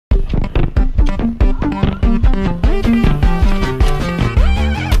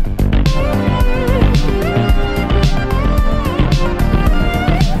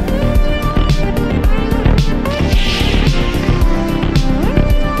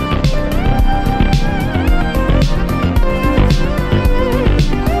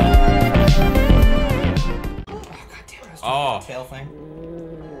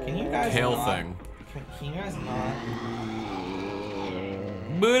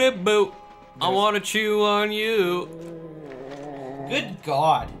Boop boop. I want to chew on you. Good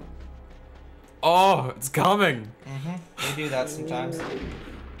God. Oh, it's coming. They do that sometimes.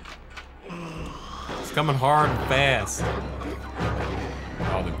 It's coming hard and fast.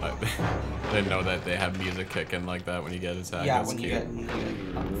 Oh, they didn't know that they have music kicking like that when you get attacked. Yeah, That's when you cute.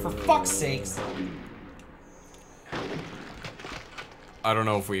 get for fuck's sakes. I don't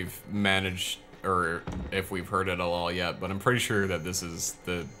know if we've managed or if we've heard it all yet, but I'm pretty sure that this is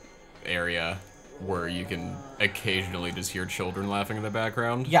the area where you can occasionally just hear children laughing in the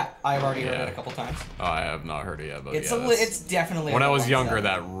background. Yeah, I've already heard it a couple times. Oh, I have not heard it yet, but It's yeah, it's definitely. when I was younger,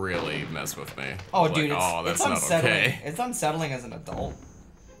 that really messed with me. Oh, Like, dude, that's it's not unsettling. okay. It's unsettling as an adult.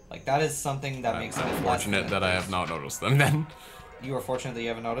 Like that is something that makes it. I'm fortunate that I have not noticed them then. You are fortunate that you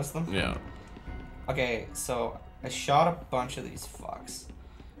haven't noticed them. Yeah. Okay, so I shot a bunch of these fucks.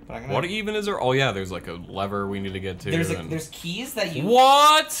 But I'm gonna... What even is there? Oh yeah, there's like a lever we need to get to. There's keys that you.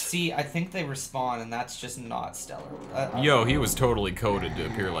 What? See, I think they respawn, and that's just not stellar. Yo, he was totally coded to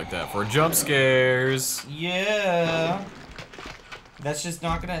appear like that for jump scares. Yeah. That's just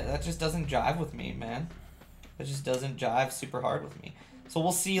not gonna. That just doesn't jive with me, man. That just doesn't jive super hard with me. So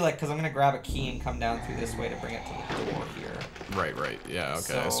we'll see, like, because I'm gonna grab a key and come down through this way to bring it to the door here. Right. Yeah.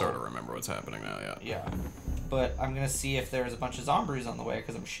 Okay. I sort of remember what's happening now. Yeah. Yeah. But I'm gonna see if there's a bunch of zombies on the way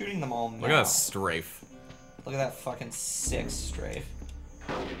because I'm shooting them all now. Look at that strafe. Look at that fucking sick strafe.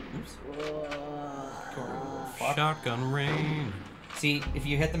 Oops. Fuck. Shotgun rain. See, if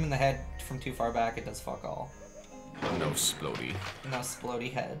you hit them in the head from too far back, it does fuck all. No splody. No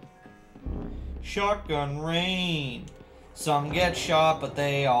splody head. Shotgun rain. Some get shot, but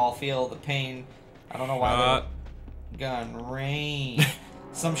they all feel the pain. I don't know why. Gun rain.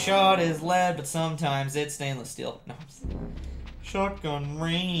 Some shot is lead, but sometimes it's stainless steel. No. Shotgun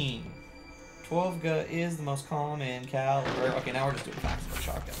rain. 12 gun is the most common caliber. Okay, now we're just doing facts about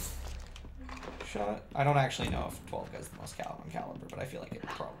shotguns. I don't actually know if 12 gun is the most common caliber, but I feel like it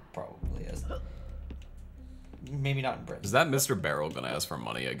probably is. Maybe not in Britain. Is that Mr. Barrel gonna ask for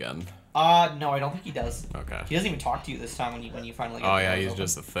money again? No, I don't think he does. Okay. He doesn't even talk to you this time when you finally get Oh the yeah, doors he's open.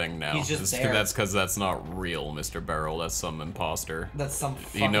 just a thing now. He's just there. That's because that's not real Mr. Barrel. That's some imposter. That's some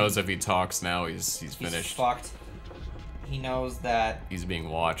He knows if he talks now, he's finished. He's fucked. He knows that he's being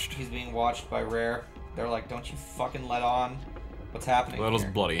watched. He's being watched by Rare. They're like, don't you fucking let on. What's happening Those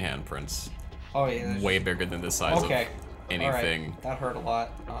here? bloody handprints. Oh yeah. Way bigger than the size of anything. Right. That hurt a lot.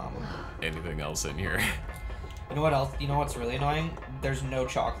 Anything else in here. You know what else? You know what's really annoying? There's no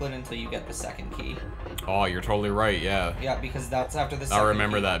chocolate until you get the second key. Oh, you're totally right, yeah. Yeah, because that's after the second I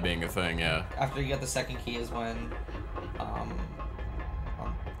remember key. that being a thing, yeah. After you get the second key is when,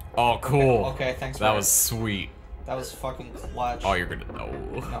 oh, cool. Okay, thanks for that. Was sweet. That was fucking clutch. Oh, you're gonna...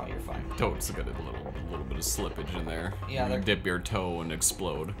 No, you're fine. Toad's got a little bit of slippage in there. Yeah, you dip your toe and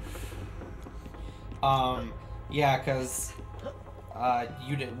explode. Yeah, because...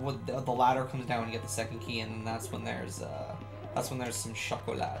 the ladder comes down when you get the second key, and that's when there's some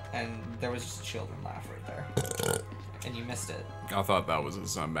chocolat, and there was just a children laugh right there, and you missed it. I thought that was a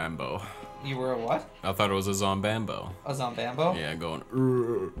zombambo. You were a what? I thought it was a zombambo. A zombambo? Yeah,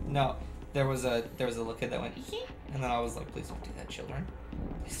 going. No, there was a little kid that went, and then I was like, please don't do that, children.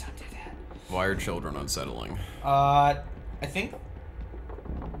 Please don't do that. Why are children unsettling? I think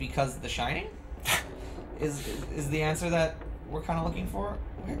because The Shining is the answer that we're kind of looking for.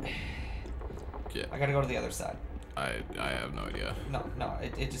 Yeah. I gotta go to the other side. I have no idea. No,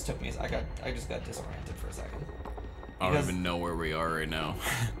 it just took me. I just got disoriented for a second. I don't even know where we are right now.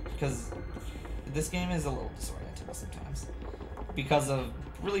 Because this game is a little disorienting sometimes. Because of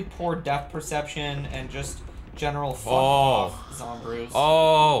really poor depth perception and just general fuck off zombies.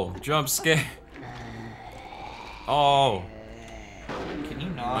 Oh, jump scare. Oh. Can you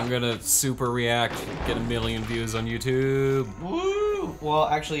not? I'm gonna super react, get 1 million views on YouTube. Woo! Well,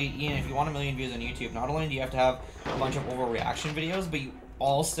 actually, Ian, if you want 1 million views on YouTube, not only do you have to have a bunch of overreaction videos, but you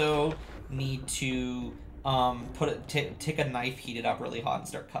also need to take a knife, heat it up really hot, and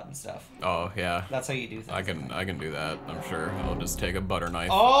start cutting stuff. Oh yeah. That's how you do things. I can do that. I'm sure. I'll just take a butter knife.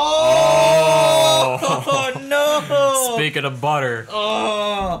 Oh, oh no! Speaking of butter.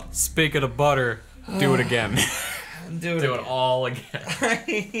 Oh. Speaking of butter, do it again. Do it all again.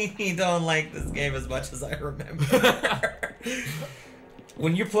 I don't like this game as much as I remember.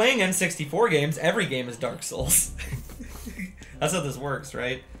 When you're playing N64 games, every game is Dark Souls. That's how this works,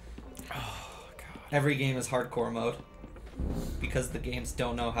 right? Oh, God. Every game is hardcore mode. Because the games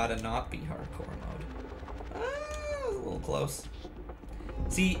don't know how to not be hardcore mode. A little close.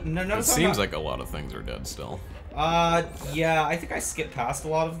 See, it seems like a lot of things are dead still. Yeah, I think I skipped past a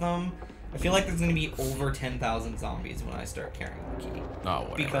lot of them. I feel like there's gonna be over 10,000 zombies when I start carrying the key. Oh,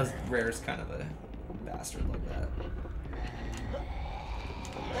 whatever. Because Rare's kind of a bastard like that.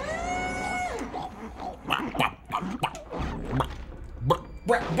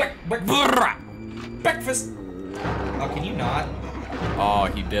 Breakfast! Oh, can you not? Oh,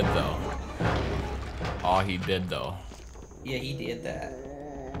 he did though. Oh, he did though. Yeah, he did that.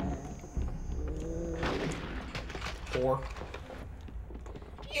 Whore.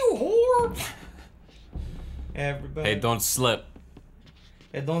 You whore! Everybody. Hey, don't slip.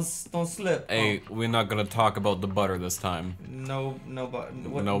 Hey, don't slip. Hey, we're not gonna talk about the butter this time. No butter.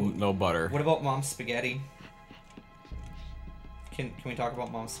 No butter. What about mom's spaghetti? Can we talk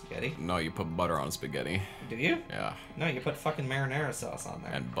about mom's spaghetti? No, you put butter on spaghetti. Do you? Yeah. No, you put fucking marinara sauce on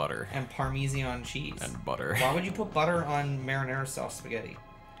there. And butter. And Parmesan cheese. And butter. Why would you put butter on marinara sauce spaghetti?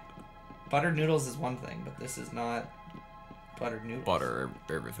 Buttered noodles is one thing, but this is not buttered noodles. Butter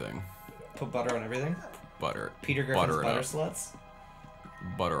everything. Put butter on everything? Butter. Peter Griffin's butter butter up. sluts?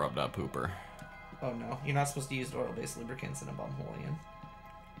 Butter up that pooper. Oh no, you're not supposed to use oil-based lubricants in a bumholian.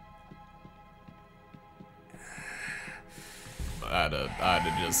 I had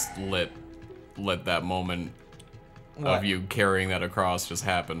to just let that moment What? of you carrying that across just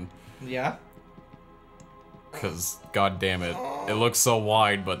happen. Yeah? Cause god damn it, it looks so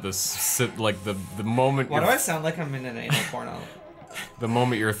wide, but like the moment Why do I sound like I'm in an anal porno? the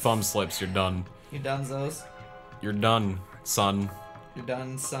moment your thumb slips, you're done. You done, Zos? You're done, son. You're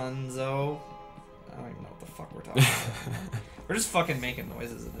done, Sonzo? I don't even know what the fuck we're talking about. We're just fucking making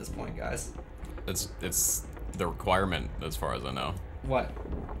noises at this point, guys. It's the requirement, as far as I know, What?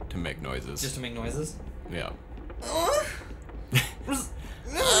 to make noises. Just to make noises? Yeah.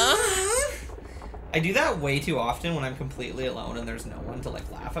 I do that way too often when I'm completely alone and there's no one to like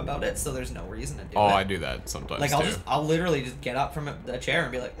laugh about it, so there's no reason to do it. Oh, I do that sometimes Like too. I'll literally just get up from the chair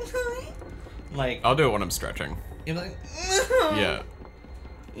and be like, I'll do it when I'm stretching. you're like, Yeah.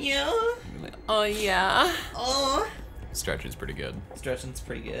 yeah, Oh yeah. oh. Stretching's pretty good. Stretching's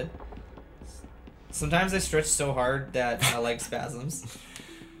pretty good. Sometimes I stretch so hard that my leg spasms.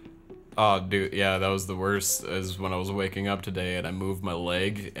 Oh, dude, yeah, that was the worst. Is when I was waking up today and I moved my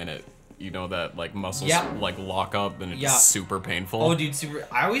leg and it, you know, that like muscles like lock up and it's just super painful. Oh, dude, super.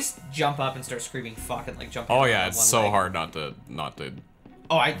 I always jump up and start screaming "fuck" and like jumping. Oh yeah, it's one so leg. hard not to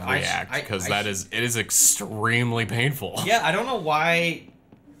Oh, react because it is extremely painful. Yeah, I don't know why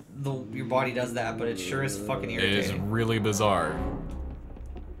your body does that, but it sure is fucking irritating. It is really bizarre.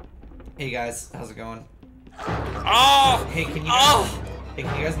 Hey guys, how's it going? Oh! Hey, can you guys, hey,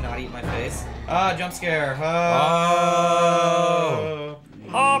 can you guys not eat my face? Ah, jump scare. Oh.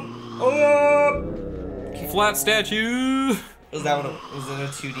 Flat statue. Was that what was it a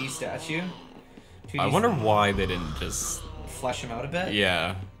 2D statue? 2D I wonder why they didn't just flesh him out a bit.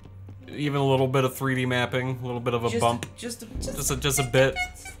 Yeah, even a little bit of 3D mapping, a little bit of a bump, just a bit. Just a bit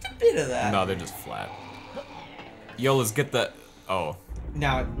of that. No, they're just flat. Yo, let's get that. Oh.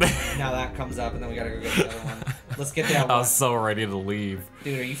 Now that comes up, and then we gotta go get the other one. Let's get that one. I was so ready to leave.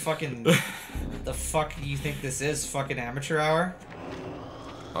 Dude, are you fucking... the fuck do you think this is? Fucking amateur hour?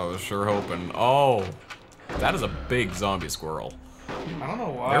 I was sure hoping. Oh, that is a big zombie squirrel. I don't know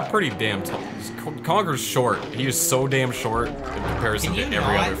why. They're pretty damn tall. Conker's short. He is so damn short in comparison to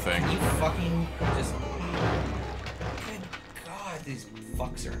every other thing. Can you fucking just... Good God, these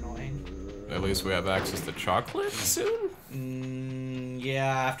fucks are annoying. At least we have access to chocolate soon? Yeah,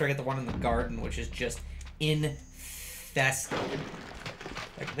 after I get the one in the garden, which is just infested.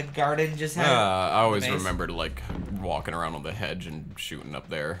 Like, the garden just had... I always remembered, like, walking around on the hedge and shooting up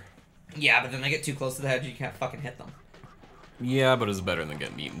there. Yeah, but then they get too close to the hedge, you can't fucking hit them. Yeah, but it's better than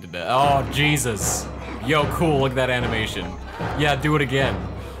getting eaten to death. Oh, Jesus. Yo, cool, look at that animation. Yeah, do it again.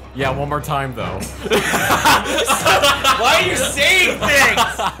 Yeah, one more time, though. Why are you saying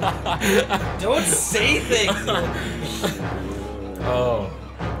things? Don't say things.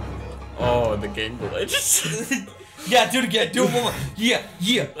 Oh, the game glitch. Yeah, do it again. Do it one more. Yeah.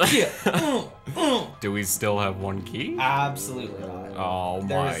 Do we still have one key? Absolutely not. Oh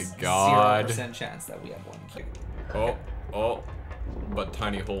There's my God. 0% chance that we have one key. Oh. But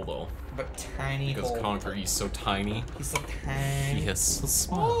tiny hole, though. But tiny Because hole. Conker, he's so tiny. He's so tiny. He is so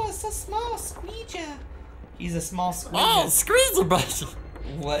small. Oh, it's so small, squeezer. He's a small squeezer. Oh, squeezer buddy.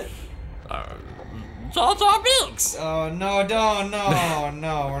 What? Jar Jar Binks. Oh, no, don't,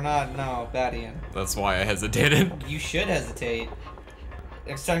 no, we're not, no, bad Ian. That's why I hesitated. You should hesitate.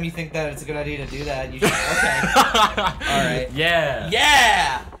 Next time you think that it's a good idea to do that, you should, okay. Alright. Yeah.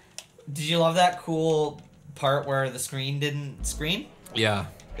 Yeah! Did you love that cool part where the screen didn't scream? Yeah.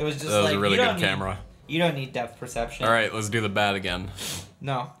 It was just That was like, a really you good don't camera. You don't need depth perception. Alright, let's do the bat again.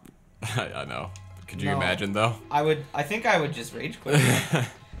 No. I know. Could you No. imagine though? I think I would just rage quit.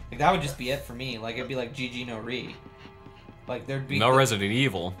 Like that would just be it for me. Like it'd be like GG no re. Like there'd be No Resident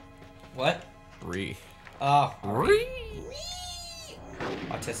Evil. What? Re. Oh. Re.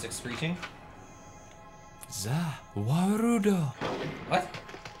 Autistic screeching. Za Warudo. What?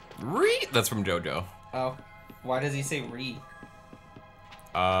 Re. That's from JoJo. Oh. Why does he say re?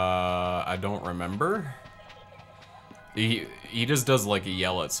 I don't remember. He just does like a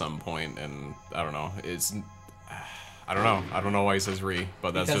yell at some point, and I don't know. I don't know why he says re,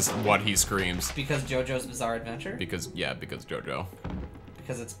 but that's just what he screams. Because JoJo's Bizarre Adventure. Because JoJo.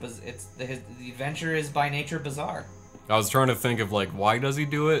 Because the adventure is by nature bizarre. I was trying to think of like why does he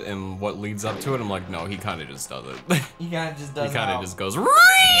do it and what leads up to it. I'm like, no, he kind of just does it. He kind of just does. He kind of just goes re.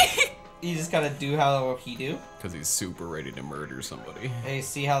 You just gotta do how he do. Because he's super ready to murder somebody. Hey,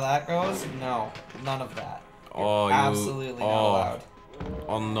 see how that goes? No, none of that. Oh, You're absolutely not allowed.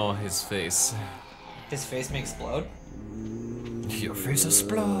 Oh no, his face. His face may explode. Your face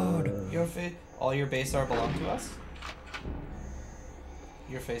explode. Your face. All your base are belong to us.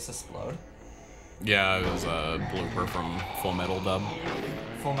 Your face explode. Yeah, it was a blooper from Full Metal dub.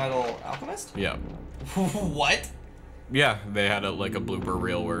 Full Metal Alchemist? Yeah. What? Yeah, they had like a blooper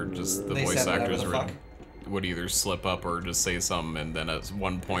reel where just the They voice said actors whatever the would either slip up or just say something, and then at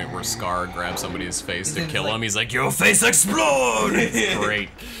one point where Scar grabs somebody's face to kill him, he's like, "Your face explode!" It's great.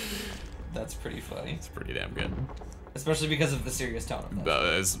 That's pretty funny. It's pretty damn good. Especially because of the serious tone of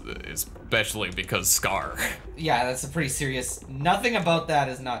that. Especially because Scar. Yeah, that's a pretty serious. Nothing about that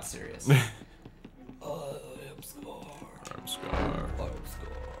is not serious. I'm Scar. I'm Scar.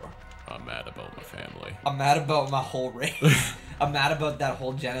 I'm mad about my family. I'm mad about my whole race. I'm mad about that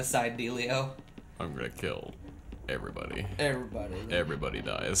whole genocide dealio. I'm gonna kill everybody. Everybody. Everybody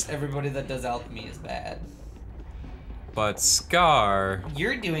dies. Everybody that does alchemy is bad. But Scar,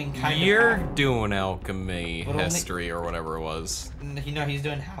 You're doing kind of. you're doing alchemy But only- history or whatever it was. You know, he's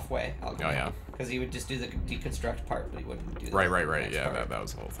doing halfway alchemy. Oh, yeah. Because he would just do the deconstruct part, but he wouldn't do the Right. next Yeah, part. that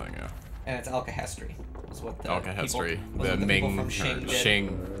was the whole thing. Yeah. And it's alchemy was what the Alchemy. was The what Ming people from or Shing did.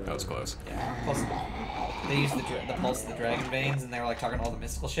 Shing. That was close. Yeah. Plus, they used the pulse of the dragon veins, and they were like talking all the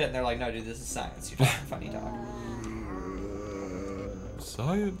mystical shit, and they're like, no, dude, this is science. You're talking funny talk.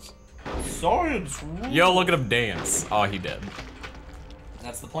 Science. Science. Yo, look at him dance. Oh, he did.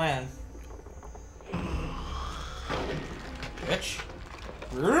 That's the plan. Bitch.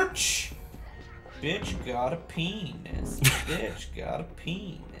 Bitch. Bitch got a penis. Bitch got a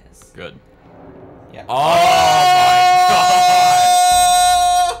penis. Good. Yeah. Oh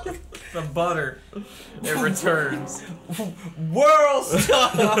my god! The butter. It returns. World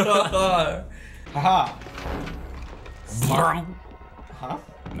star. Haha. Huh?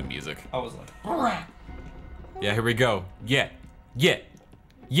 The music. I was like. Yeah, here we go. Yeah. You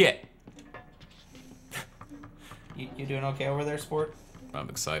doing okay over there, sport? I'm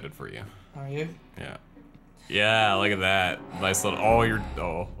excited for you. Are you? Yeah. Yeah, look at that. Nice little. Oh, you're.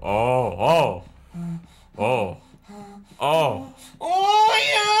 Oh. Oh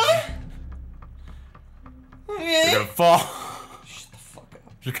yeah. You're gonna fall. Shut the fuck up.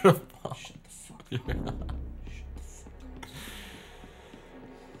 You're gonna fall. Shut the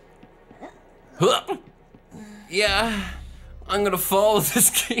fuck up. Yeah. I'm gonna fall with this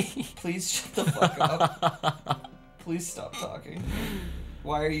key. Please shut the fuck up. Please stop talking.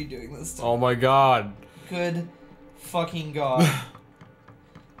 Why are you doing this to me? Oh my god. Good fucking god.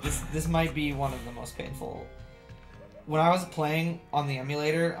 This might be one of the most painful. When I was playing on the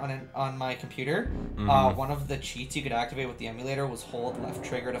emulator on my computer, one of the cheats you could activate with the emulator was hold left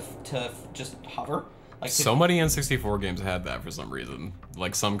trigger to just hover. Like So many N64 games had that for some reason.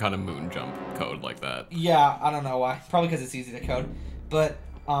 Like some kind of moon jump code like that. Yeah, I don't know why. Probably because it's easy to code. But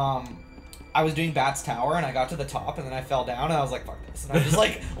I was doing Bat's Tower and I got to the top and then I fell down and I was like, fuck this. And I just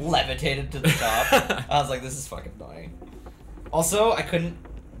like levitated to the top. I was like, this is fucking annoying. Also, I couldn't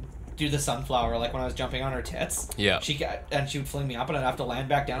do the sunflower like when I was jumping on her tits. Yeah. She would fling me up and I'd have to land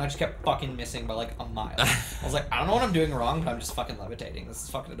back down. I just kept fucking missing by like a mile. I was like, I don't know what I'm doing wrong, but I'm just fucking levitating. This is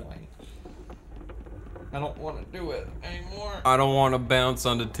fucking annoying. I don't want to do it anymore. I don't want to bounce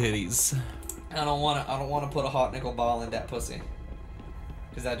on the titties. I don't want to put a hot nickel ball in that pussy.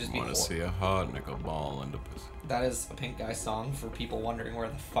 Because that'd just I be want to see a hot nickel ball in the pussy. That is a Pink Guy song for people wondering where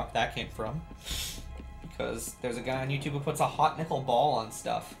the fuck that came from. Because there's a guy on YouTube who puts a hot nickel ball on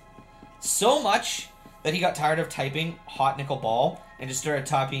stuff. So much that he got tired of typing hot nickel ball and just started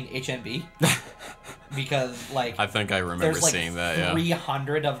typing HNB. Because, like... I think I remember there's like seeing that, yeah.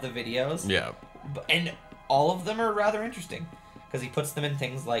 300 of the videos. Yeah. And all of them are rather interesting. Because he puts them in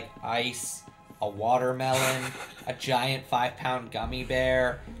things like ice, a watermelon, a giant 5-pound gummy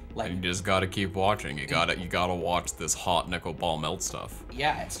bear, Like, You just gotta keep watching. You gotta watch this hot nickel ball melt stuff.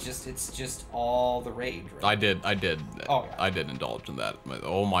 yeah, it's just all the rage. Right? I did. Oh, yeah. I did indulge in that.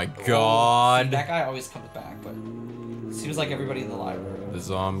 Oh my See, god. that guy always comes back, but it seems like everybody in the library. The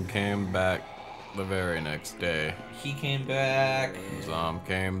Zom came back the very next day. He came back. The Zom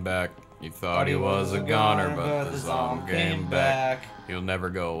came back. You thought he was a goner, but the Zom came back. He'll never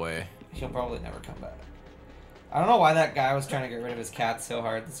go away. He'll probably never come back. I don't know why that guy was trying to get rid of his cat so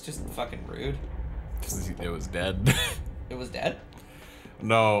hard. It's just fucking rude. It was dead. It was dead?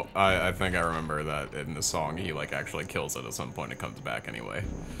 No, I think I remember that in the song he like actually kills it at some point and comes back anyway.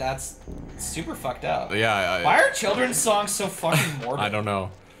 That's super fucked up. Yeah. Why are children's songs so fucking morbid? I don't know.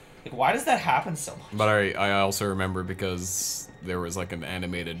 Like, why does that happen so much? But I also remember because there was like an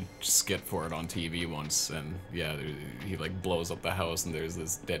animated skit for it on TV once, and yeah, he like blows up the house and there's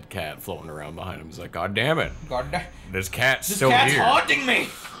this dead cat floating around behind him. He's like, God damn it, this cat's still cat's here. haunting me!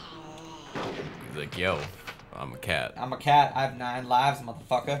 He's like, yo, I'm a cat. I'm a cat. I have 9 lives,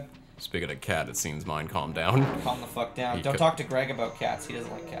 motherfucker. Speaking of cat, it seems mine calm down. Calm the fuck down. Don't talk to Greg about cats. He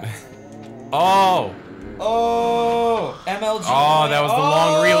doesn't like cats. Oh! Oh! MLG. Oh, that was the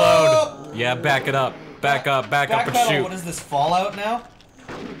long reload. Yeah, back it up. Back up and Backpedal. shoot. What is this, Fallout now?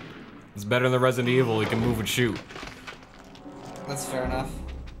 It's better than Resident Evil. You can move and shoot. That's fair enough.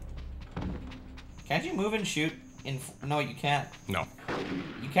 Can't you move and shoot in... No, you can't. No.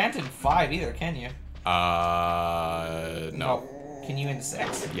 You can't in 5 either, can you? No. Can you in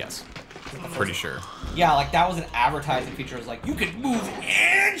 6? Yes. Pretty sure. Yeah, like that was an advertising feature. It was like, you can move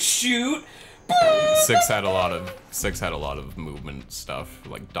and shoot. 6 had a lot of movement stuff,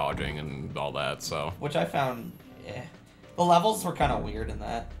 like dodging and all that, so. Which I found, the levels were kind of weird in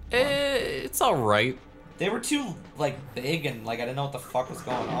that. It's alright. They were too, like, big and, like, I didn't know what the fuck was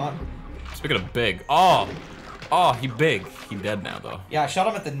going on. Speaking of big, oh, he big. He dead now, though. Yeah, I shot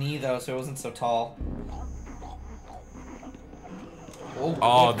him at the knee, though, so it wasn't so tall.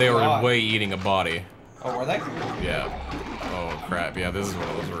 Oh, they were way eating a body. Oh, were they? Yeah. Oh, crap. Yeah, this is one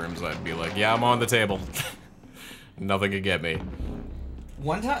of those rooms I'd be like, yeah, I'm on the table. Nothing can get me.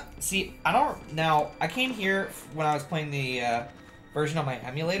 One time, see, I came here when I was playing the version on my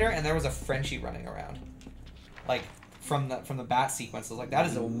emulator, and there was a Frenchie running around. Like, from the bat sequence. I was like, that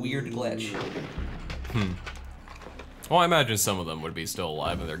is a weird glitch. Well, I imagine some of them would be still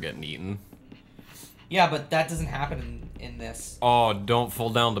alive and they're getting eaten. Yeah, but that doesn't happen in this. Oh, don't fall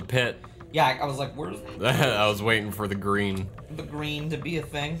down the pit. Yeah, I was like, where's I was waiting for the green. the green to be a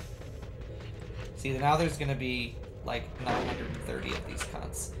thing? See, now there's gonna be like 930 of these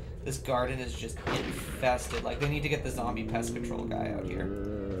cunts. This garden is just infested. Like, they need to get the zombie pest control guy out here.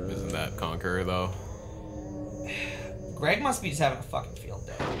 Isn't that Conker, though? Greg must be just having a fucking field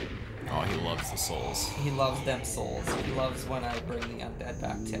day. Oh, he loves the souls. He loves them souls. He loves when I bring the undead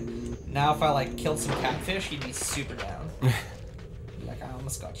back to him. Now, if I, like, killed some catfish, he'd be super down. Like, I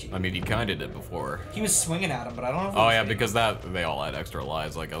almost got you. I mean, he kinda did before. He was swinging at him, but I don't know if Oh, yeah, because they all had extra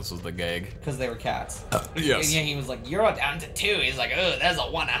lives, like us was the gag. because they were cats. Yes. And yeah, he was like, you're down to 2. He's like, oh, there's a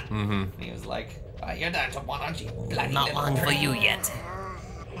 1. Mm-hmm. And he was like, you're down to 1, aren't you? Bloody Not little long for prick." you yet.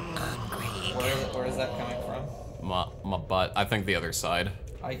 Hungry. Where is that coming from? My butt. I think the other side.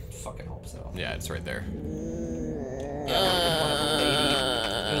 I fucking hope so. Yeah, it's right there.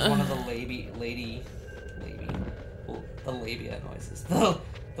 It was one of the the labia noises.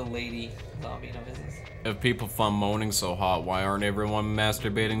 The lady zombie noises. If people find moaning so hot, why aren't everyone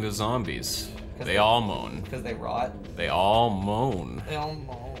masturbating to zombies? They all moan. Because they rot. They all moan. They all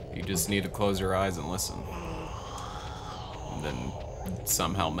moan. You just need to close your eyes and listen. And then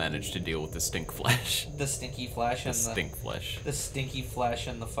somehow manage to deal with the stink flesh. The stinky flesh and Stink flesh. the stinky flesh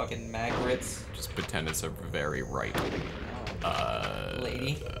and the fucking maggots. Just pretend it's a very right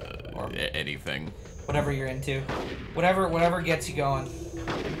Lady. Or anything. whatever you're into. Whatever gets you going.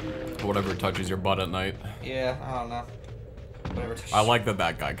 Whatever touches your butt at night. Yeah, I don't know. Whatever. I like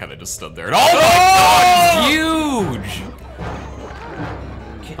that guy kind of just stood there. And, oh my god, he's huge!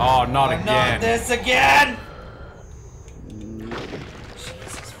 Oh, not again. Not this again!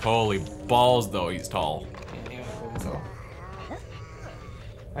 Holy balls, though, he's tall. So.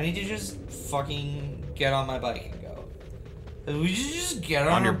 I need to just fucking get on my bike and go. We should just get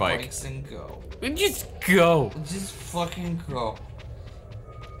on your our bike. bikes and go. Just go. Just fucking go.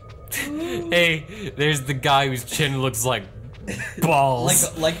 Hey, there's the guy whose chin looks like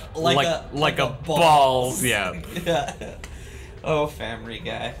balls. like a balls. Yeah. Yeah. Oh, family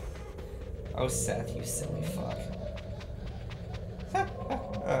guy. Oh, Seth, you silly fuck.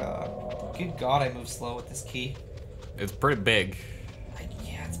 Good God, I move slow with this key. It's pretty big.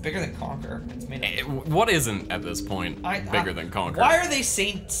 Yeah, it's bigger than Conker. It's made of... What isn't at this point bigger than Conker? Why are they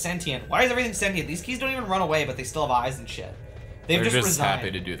sentient? Why is everything sentient? These keys don't even run away, but they still have eyes and shit. They're just resigned.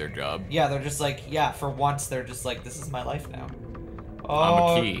 Happy to do their job. Yeah, they're just like, yeah, for once, they're just like, this is my life now.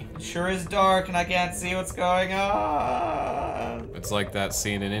 I'm a key. Sure is dark and I can't see what's going on. It's like that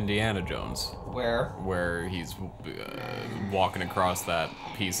scene in Indiana Jones. Where? Where he's walking across that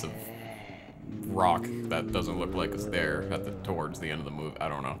piece of rock that doesn't look like it's there towards the end of the movie. I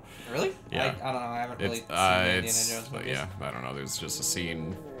don't know. Really? Yeah. I don't know. I haven't really seen Indiana Jones movies. Yeah, I don't know. There's just a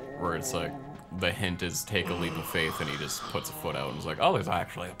scene where it's like, the hint is take a leap of faith, and he just puts a foot out and is like, oh, there's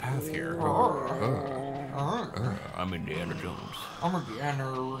actually a path here. I'm Indiana Jones.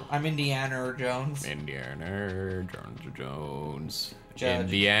 I'm Indiana Jones. Indiana Jones. Judge.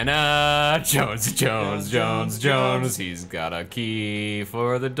 Indiana Jones. He's got a key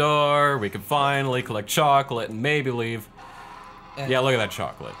for the door. We can finally collect chocolate and maybe leave. Yeah, look at that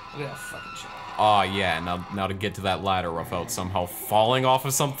chocolate. Look at that fucking chocolate. Oh yeah, now to get to that ladder without somehow falling off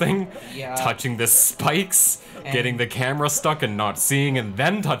of something, touching the spikes, getting the camera stuck and not seeing, and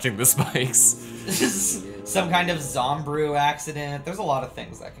then touching the spikes. This is some kind of zombrew accident. There's a lot of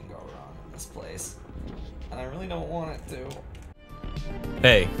things that can go wrong in this place, and I really don't want it to.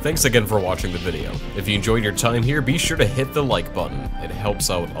 Hey, thanks again for watching the video. If you enjoyed your time here, be sure to hit the like button. It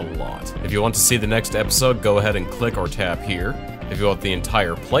helps out a lot. If you want to see the next episode, go ahead and click or tap here. If you want the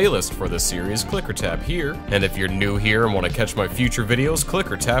entire playlist for this series, click or tap here. And if you're new here and want to catch my future videos, click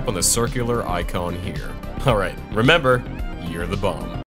or tap on the circular icon here. Alright, remember, you're the bomb.